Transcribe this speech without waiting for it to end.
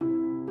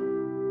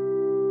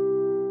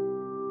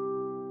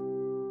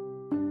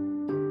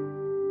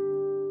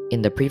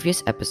In the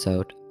previous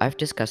episode, I've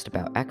discussed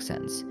about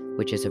accents,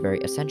 which is a very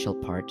essential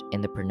part in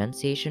the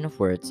pronunciation of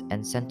words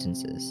and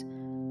sentences.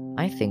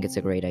 I think it's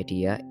a great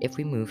idea if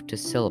we move to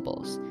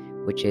syllables,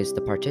 which is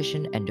the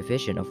partition and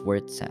division of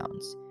word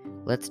sounds.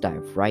 Let's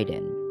dive right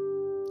in.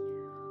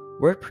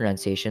 Word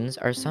pronunciations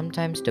are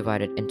sometimes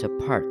divided into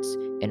parts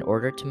in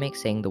order to make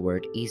saying the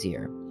word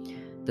easier.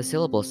 The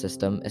syllable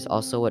system is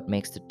also what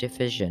makes the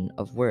division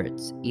of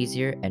words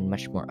easier and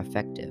much more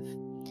effective.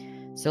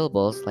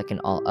 Syllables, like in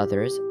all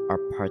others, are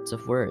parts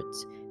of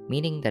words,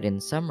 meaning that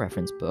in some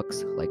reference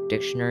books, like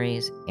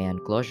dictionaries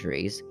and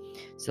glossaries,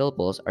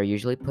 syllables are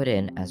usually put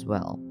in as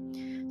well.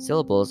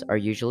 Syllables are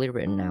usually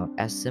written out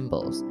as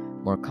symbols,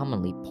 more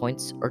commonly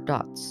points or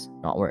dots,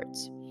 not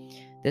words.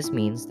 This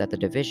means that the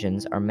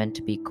divisions are meant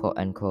to be quote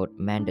unquote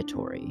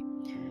mandatory.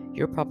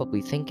 You're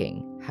probably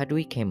thinking, how do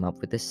we came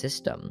up with this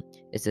system?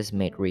 Is this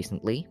made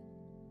recently?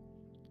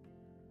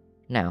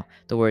 Now,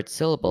 the word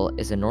syllable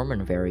is a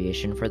Norman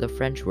variation for the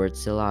French word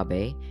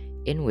syllabe,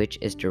 in which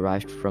is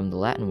derived from the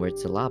Latin word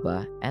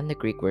syllaba and the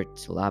Greek word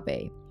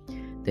syllabe.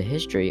 The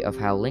history of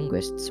how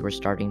linguists were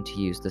starting to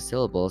use the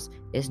syllables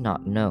is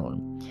not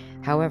known.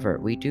 However,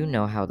 we do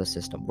know how the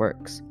system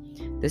works.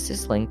 This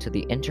is linked to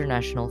the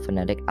International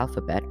Phonetic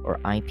Alphabet, or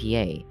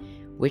IPA,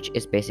 which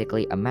is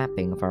basically a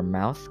mapping of our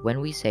mouth when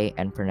we say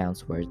and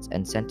pronounce words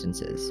and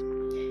sentences.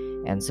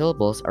 And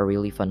syllables are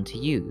really fun to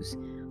use.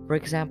 For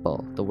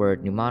example, the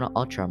word pneumona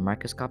ultra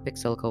microscopic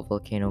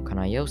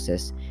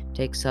silicovolcanoconiosis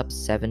takes up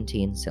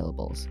 17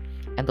 syllables,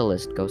 and the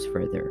list goes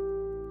further.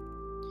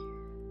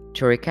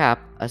 To recap,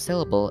 a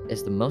syllable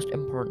is the most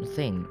important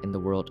thing in the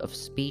world of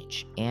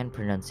speech and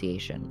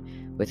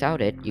pronunciation.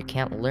 Without it, you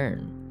can't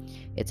learn.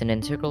 It's an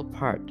integral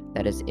part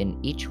that is in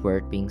each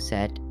word being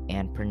said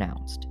and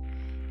pronounced.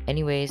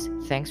 Anyways,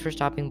 thanks for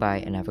stopping by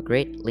and have a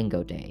great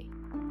Lingo Day.